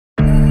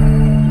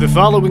The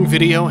following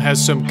video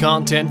has some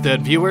content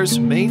that viewers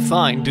may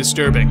find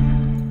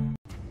disturbing.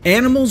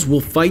 Animals will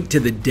fight to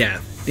the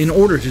death in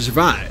order to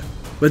survive,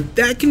 but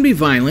that can be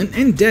violent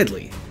and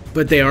deadly.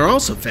 But they are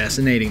also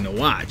fascinating to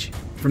watch.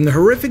 From the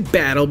horrific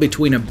battle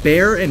between a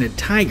bear and a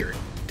tiger,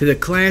 to the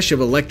clash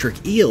of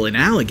electric eel and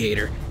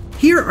alligator,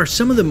 here are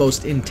some of the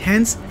most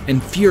intense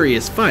and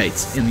furious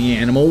fights in the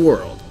animal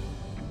world.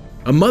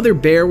 A mother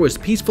bear was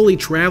peacefully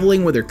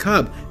traveling with her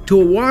cub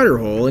to a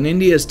waterhole in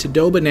India's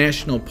Tadoba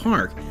National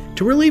Park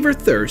to relieve her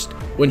thirst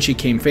when she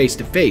came face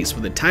to face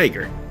with a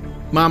tiger.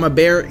 Mama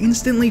bear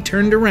instantly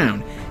turned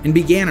around and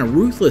began a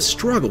ruthless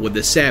struggle with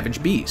the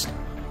savage beast.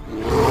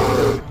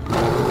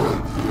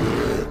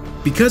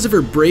 Because of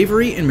her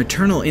bravery and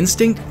maternal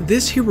instinct,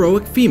 this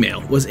heroic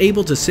female was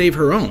able to save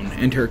her own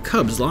and her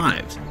cubs'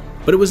 lives.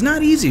 But it was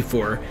not easy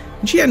for her,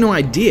 and she had no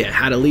idea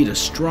how to lead a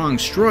strong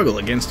struggle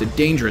against a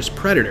dangerous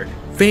predator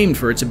famed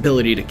for its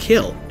ability to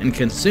kill and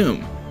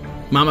consume.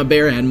 Mama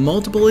bear had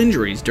multiple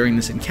injuries during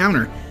this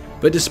encounter,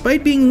 but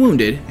despite being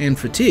wounded and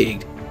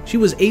fatigued, she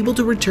was able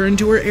to return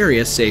to her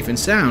area safe and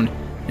sound,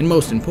 and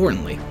most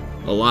importantly,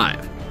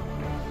 alive.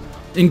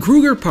 In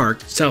Kruger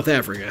Park, South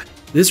Africa,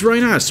 this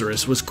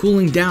rhinoceros was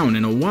cooling down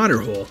in a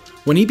waterhole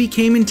when he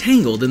became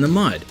entangled in the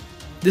mud.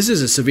 This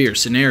is a severe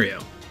scenario.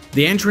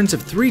 The entrance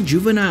of 3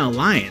 juvenile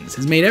lions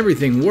has made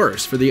everything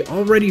worse for the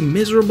already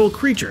miserable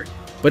creature,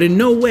 but in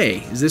no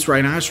way is this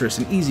rhinoceros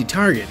an easy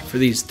target for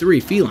these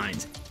 3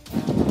 felines.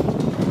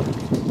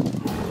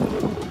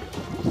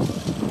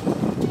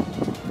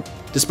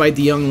 Despite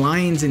the young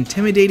lion's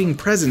intimidating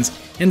presence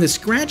and the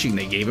scratching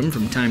they gave him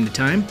from time to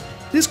time,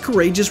 this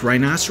courageous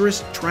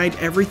rhinoceros tried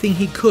everything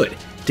he could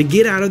to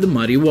get out of the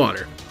muddy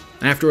water.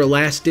 After a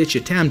last-ditch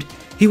attempt,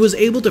 he was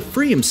able to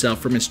free himself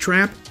from his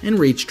trap and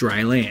reach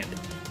dry land.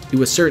 He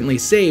was certainly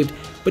saved,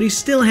 but he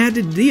still had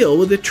to deal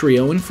with the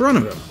trio in front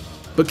of him.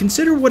 But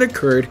consider what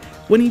occurred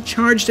when he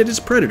charged at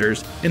his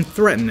predators and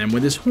threatened them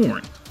with his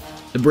horn.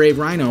 The brave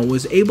rhino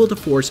was able to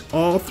force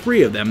all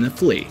 3 of them to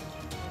flee.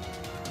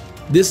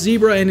 This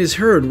zebra and his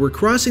herd were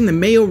crossing the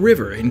Mayo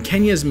River in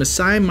Kenya's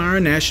Masai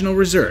Mara National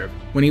Reserve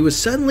when he was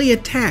suddenly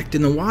attacked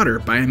in the water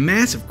by a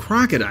massive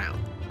crocodile.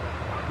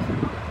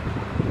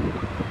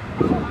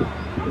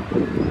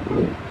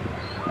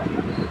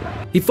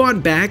 He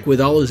fought back with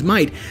all his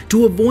might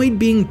to avoid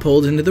being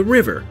pulled into the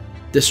river.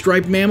 The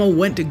striped mammal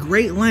went to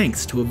great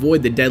lengths to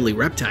avoid the deadly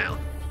reptile.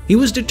 He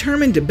was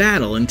determined to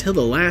battle until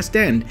the last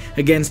end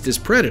against his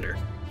predator,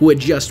 who had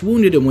just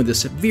wounded him with a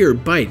severe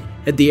bite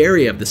at the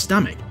area of the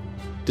stomach.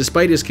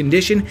 Despite his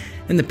condition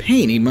and the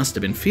pain he must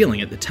have been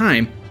feeling at the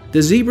time,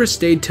 the zebra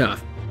stayed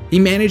tough. He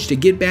managed to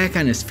get back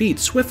on his feet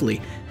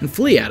swiftly and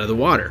flee out of the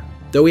water,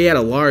 though he had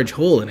a large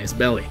hole in his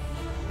belly.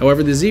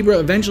 However, the zebra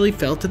eventually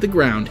fell to the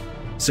ground,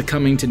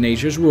 succumbing to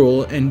nature's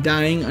rule and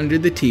dying under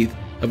the teeth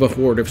of a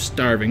horde of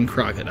starving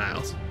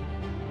crocodiles.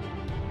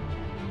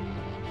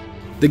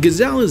 The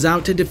gazelle is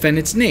out to defend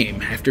its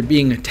name after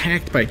being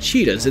attacked by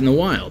cheetahs in the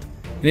wild.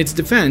 In its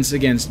defense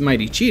against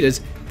mighty cheetahs,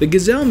 the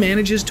gazelle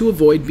manages to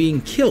avoid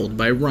being killed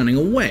by running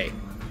away.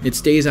 It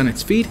stays on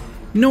its feet,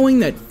 knowing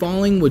that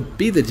falling would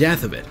be the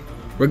death of it.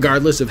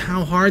 Regardless of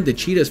how hard the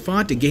cheetahs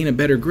fought to gain a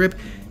better grip,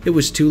 it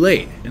was too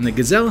late, and the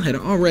gazelle had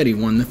already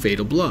won the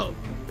fatal blow.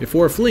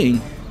 Before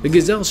fleeing, the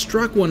gazelle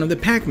struck one of the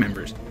pack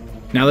members.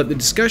 Now that the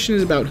discussion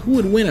is about who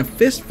would win a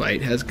fist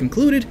fight has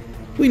concluded,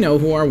 we know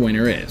who our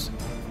winner is.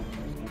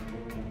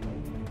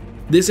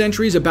 This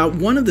entry is about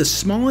one of the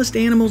smallest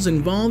animals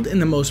involved in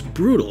the most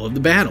brutal of the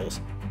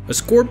battles. A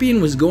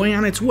scorpion was going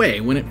on its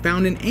way when it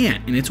found an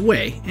ant in its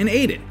way and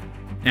ate it.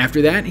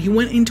 After that, he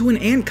went into an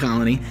ant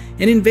colony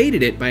and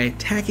invaded it by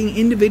attacking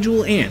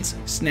individual ants,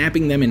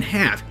 snapping them in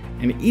half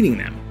and eating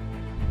them.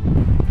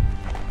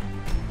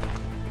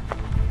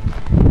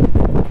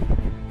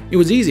 It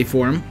was easy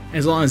for him,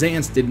 as long as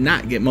ants did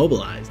not get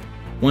mobilized.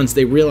 Once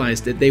they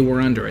realized that they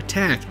were under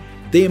attack,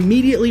 they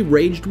immediately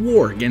waged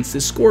war against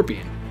this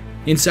scorpion.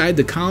 Inside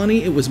the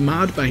colony, it was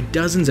mobbed by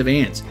dozens of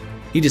ants.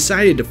 He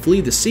decided to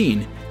flee the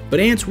scene, but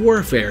ants'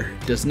 warfare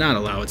does not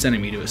allow its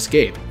enemy to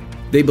escape.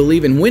 They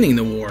believe in winning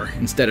the war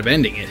instead of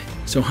ending it,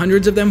 so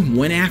hundreds of them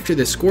went after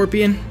the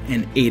scorpion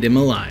and ate him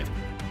alive.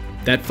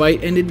 That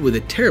fight ended with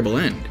a terrible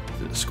end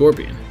to the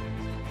scorpion.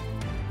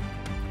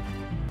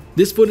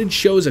 This footage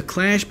shows a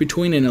clash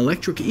between an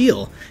electric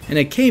eel and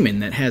a caiman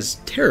that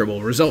has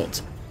terrible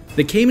results.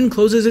 The caiman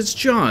closes its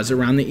jaws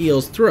around the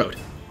eel's throat.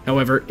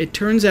 However, it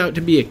turns out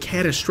to be a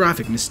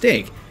catastrophic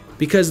mistake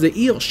because the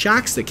eel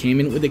shocks the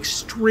caiman with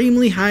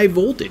extremely high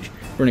voltage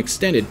for an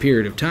extended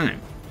period of time.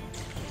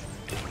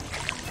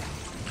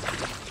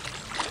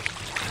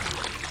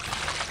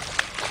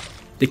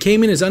 The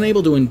caiman is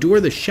unable to endure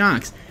the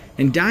shocks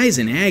and dies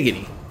in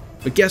agony.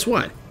 But guess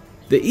what?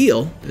 The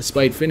eel,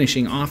 despite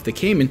finishing off the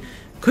caiman,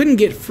 couldn't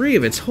get free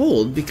of its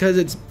hold because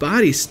its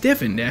body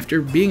stiffened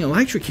after being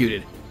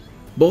electrocuted.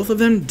 Both of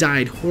them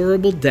died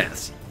horrible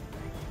deaths.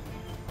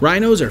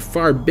 Rhinos are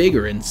far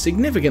bigger and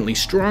significantly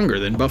stronger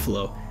than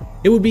buffalo.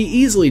 It would be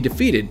easily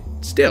defeated.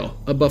 Still,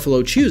 a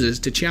buffalo chooses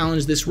to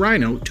challenge this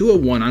rhino to a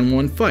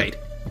one-on-one fight.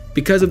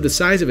 Because of the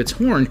size of its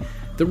horn,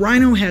 the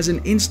rhino has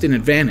an instant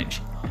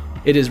advantage.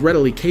 It is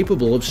readily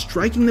capable of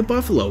striking the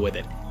buffalo with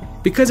it.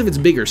 Because of its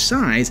bigger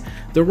size,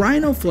 the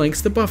rhino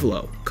flanks the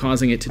buffalo,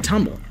 causing it to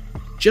tumble.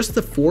 Just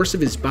the force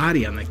of his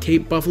body on the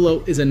Cape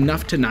buffalo is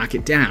enough to knock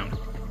it down.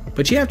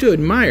 But you have to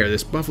admire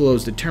this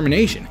buffalo's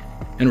determination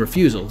and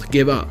refusal to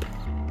give up.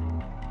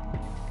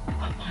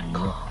 Oh my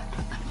God,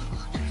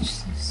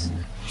 this is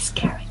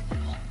scary.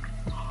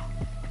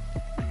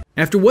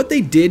 After what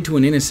they did to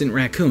an innocent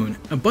raccoon,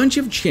 a bunch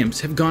of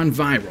chimps have gone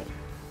viral.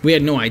 We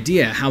had no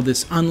idea how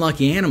this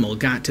unlucky animal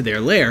got to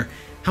their lair.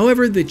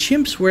 However, the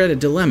chimps were at a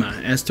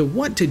dilemma as to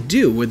what to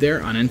do with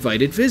their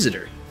uninvited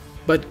visitor.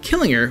 But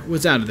killing her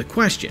was out of the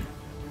question.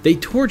 They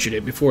tortured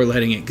it before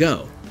letting it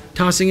go.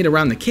 Tossing it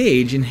around the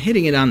cage and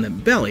hitting it on the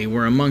belly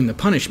were among the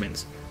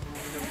punishments.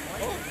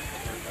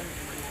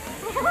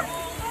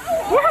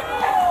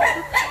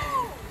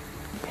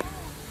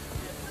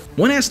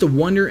 One has to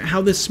wonder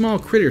how this small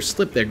critter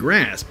slipped their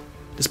grasp.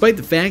 Despite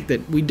the fact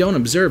that we don't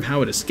observe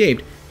how it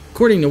escaped,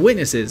 according to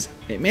witnesses,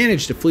 it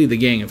managed to flee the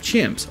gang of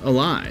chimps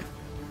alive.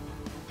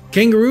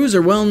 Kangaroos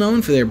are well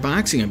known for their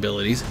boxing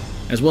abilities,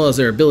 as well as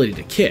their ability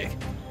to kick.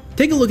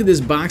 Take a look at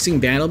this boxing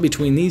battle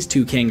between these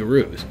two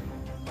kangaroos.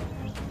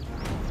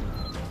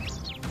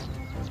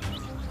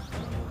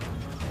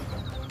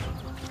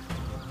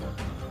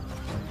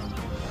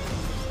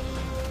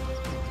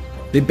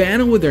 They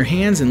battle with their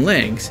hands and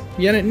legs,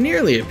 yet it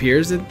nearly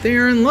appears that they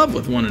are in love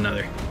with one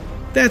another.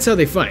 That's how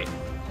they fight.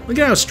 Look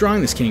at how strong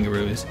this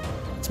kangaroo is.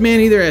 This man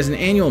either has an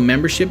annual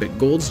membership at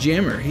Gold's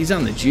Gym or he's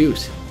on the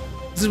juice.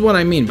 This is what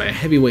I mean by a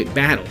heavyweight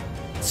battle.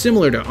 It's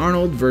similar to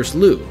Arnold vs.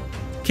 Lou.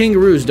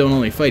 Kangaroos don't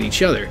only fight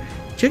each other.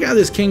 Check out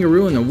this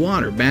kangaroo in the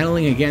water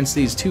battling against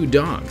these two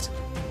dogs.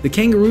 The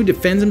kangaroo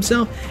defends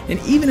himself and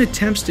even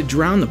attempts to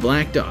drown the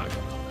black dog.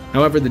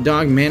 However, the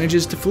dog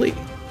manages to flee.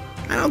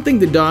 I don't think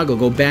the dog will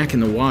go back in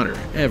the water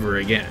ever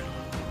again.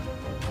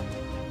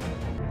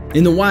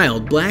 In the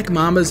wild, black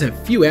mambas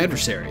have few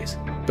adversaries,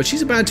 but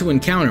she's about to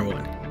encounter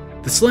one.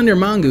 The slender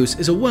mongoose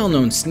is a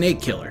well-known snake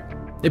killer.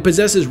 It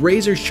possesses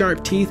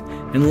razor-sharp teeth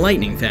and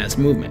lightning-fast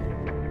movement.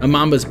 A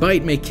mamba's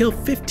bite may kill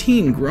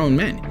 15 grown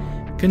men.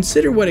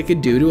 Consider what it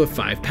could do to a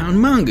 5-pound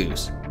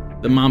mongoose.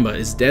 The mamba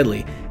is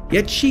deadly,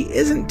 yet she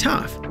isn't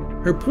tough.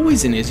 Her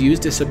poison is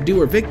used to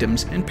subdue her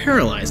victims and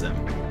paralyze them.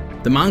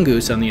 The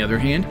mongoose, on the other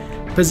hand,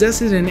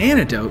 possesses an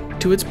antidote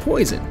to its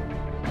poison.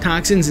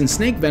 Toxins and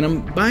snake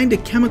venom bind to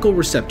chemical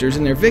receptors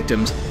in their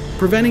victims,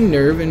 preventing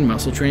nerve and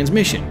muscle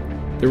transmission.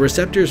 The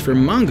receptors for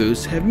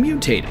mongoose have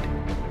mutated.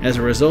 As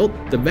a result,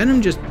 the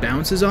venom just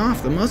bounces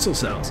off the muscle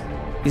cells.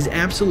 He's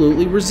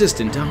absolutely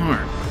resistant to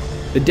harm.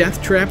 The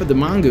death trap of the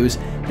mongoose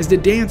is to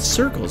dance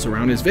circles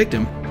around his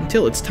victim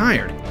until it's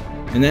tired,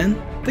 and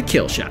then the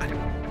kill shot.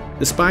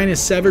 The spine is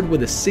severed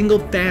with a single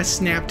fast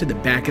snap to the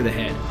back of the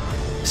head.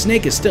 The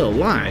snake is still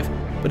alive,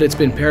 but it's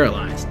been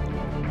paralyzed.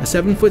 A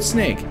 7-foot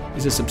snake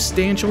is a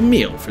substantial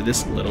meal for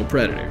this little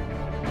predator.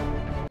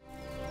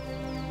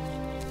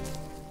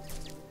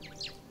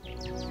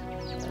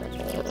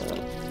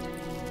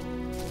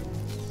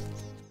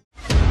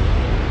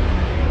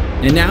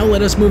 And now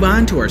let us move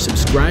on to our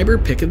subscriber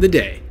pick of the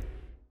day.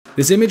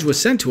 This image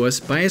was sent to us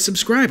by a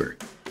subscriber.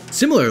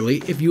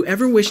 Similarly, if you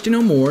ever wish to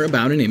know more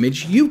about an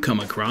image you come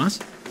across,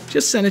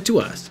 just send it to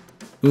us.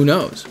 Who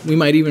knows, we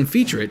might even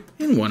feature it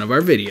in one of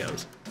our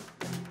videos.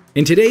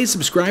 In today's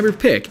subscriber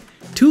pick,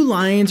 two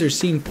lions are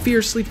seen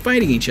fiercely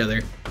fighting each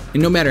other,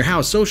 and no matter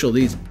how social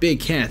these big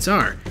cats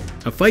are,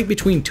 a fight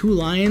between two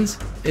lions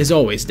is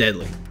always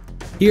deadly.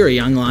 Here a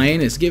young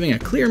lion is giving a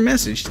clear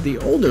message to the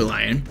older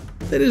lion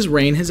that his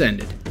reign has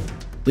ended.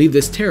 Leave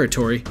this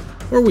territory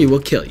or we will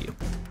kill you.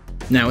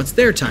 Now it's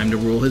their time to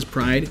rule his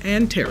pride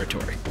and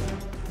territory.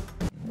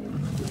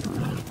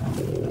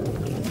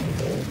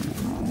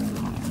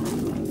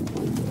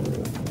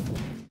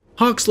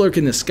 Hawks lurk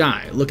in the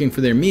sky, looking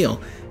for their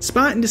meal,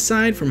 spot and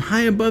decide from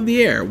high above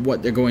the air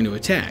what they're going to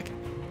attack.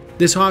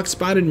 This hawk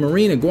spotted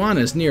marine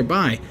iguanas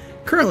nearby,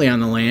 currently on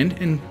the land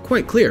and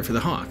quite clear for the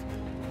hawk.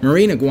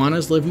 Marine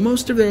iguanas live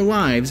most of their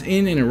lives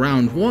in and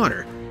around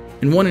water,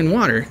 and when in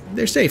water,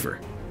 they're safer,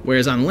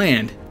 whereas on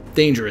land,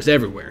 danger is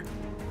everywhere.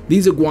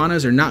 These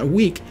iguanas are not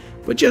weak,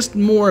 but just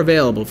more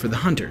available for the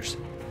hunters.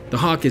 The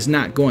hawk is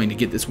not going to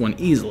get this one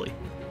easily.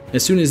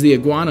 As soon as the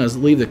iguanas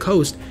leave the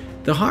coast,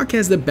 the hawk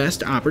has the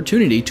best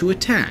opportunity to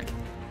attack.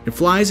 It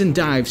flies and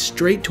dives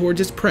straight towards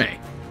its prey.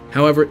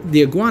 However,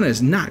 the iguana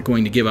is not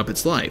going to give up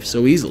its life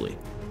so easily.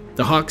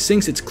 The hawk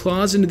sinks its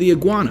claws into the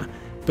iguana,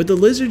 but the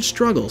lizard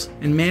struggles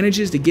and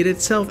manages to get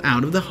itself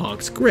out of the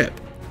hawk's grip.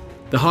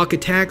 The hawk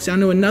attacks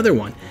onto another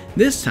one,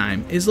 this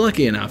time is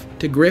lucky enough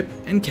to grip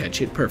and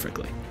catch it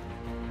perfectly.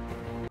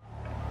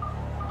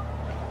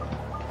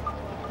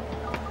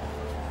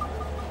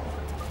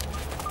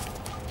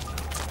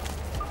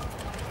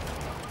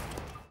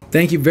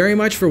 Thank you very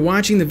much for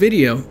watching the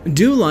video.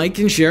 Do like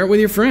and share it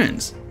with your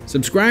friends.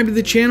 Subscribe to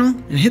the channel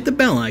and hit the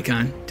bell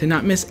icon to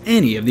not miss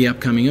any of the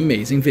upcoming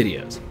amazing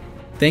videos.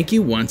 Thank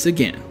you once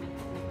again.